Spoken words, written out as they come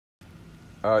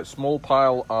Small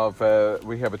pile of,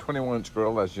 we have a 21-inch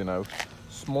grill, as you know.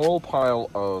 Small pile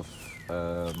of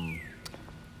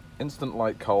instant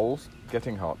light coals,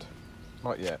 getting hot.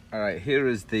 Not yet. All right, here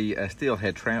is the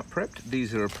steelhead trout prepped.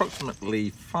 These are approximately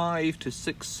 5 to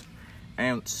 6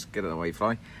 ounce, get it away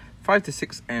fly, 5 to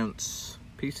 6 ounce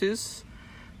pieces,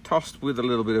 tossed with a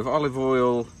little bit of olive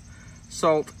oil,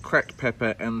 salt, cracked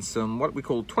pepper, and some what we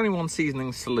call 21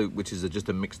 seasoning salute, which is just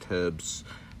a mixed herbs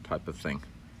type of thing.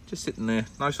 Just sitting there,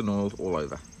 nice and oiled all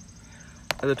over.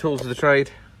 Other tools of the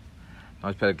trade,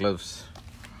 nice pair of gloves,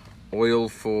 oil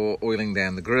for oiling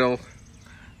down the grill,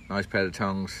 nice pair of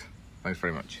tongs. Thanks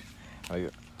very much.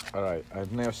 All right,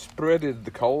 I've now spreaded the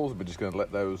coals. We're just going to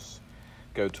let those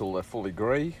go till they're fully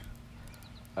grey.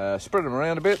 Spread them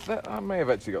around a bit. I may have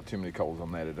actually got too many coals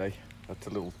on there today. That's a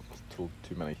little too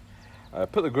many.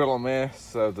 Put the grill on there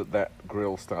so that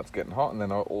grill starts getting hot, and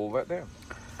then I'll oil that down.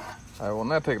 I will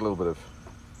now take a little bit of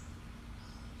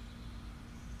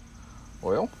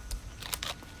oil,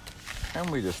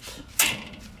 and we just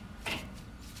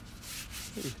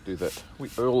do that.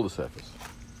 We oil the surface.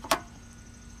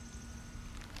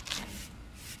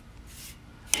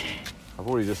 I've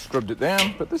already just scrubbed it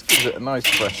down, but this gives it a nice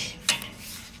fresh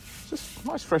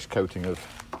coating of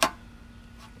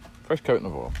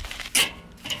oil.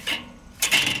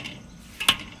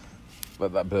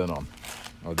 Let that burn on.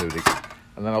 I'll do it again.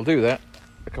 And then I'll do that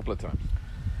a couple of times.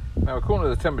 Now, according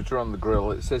to the temperature on the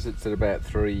grill, it says it's at about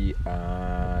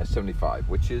 375,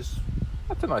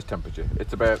 that's a nice temperature.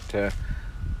 It's about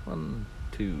 1,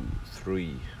 2,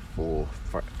 3, 4,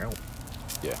 5.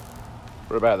 Yeah,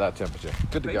 we're about that temperature.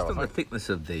 Good to go. Based on the thickness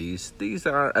of these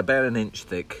are about 1 inch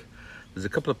thick. There's a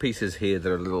couple of pieces here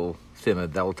that are a little thinner.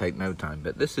 They'll take no time,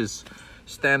 but this is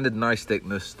standard, nice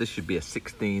thickness. This should be a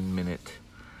 16-minute,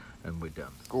 and we're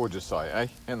done. Gorgeous sight, eh?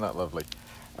 Isn't that lovely?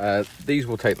 These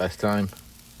will take less time.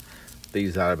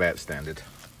 These are about standard.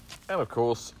 And of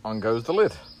course, on goes the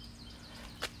lid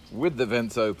with the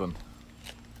vents open.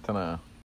 Ta-da.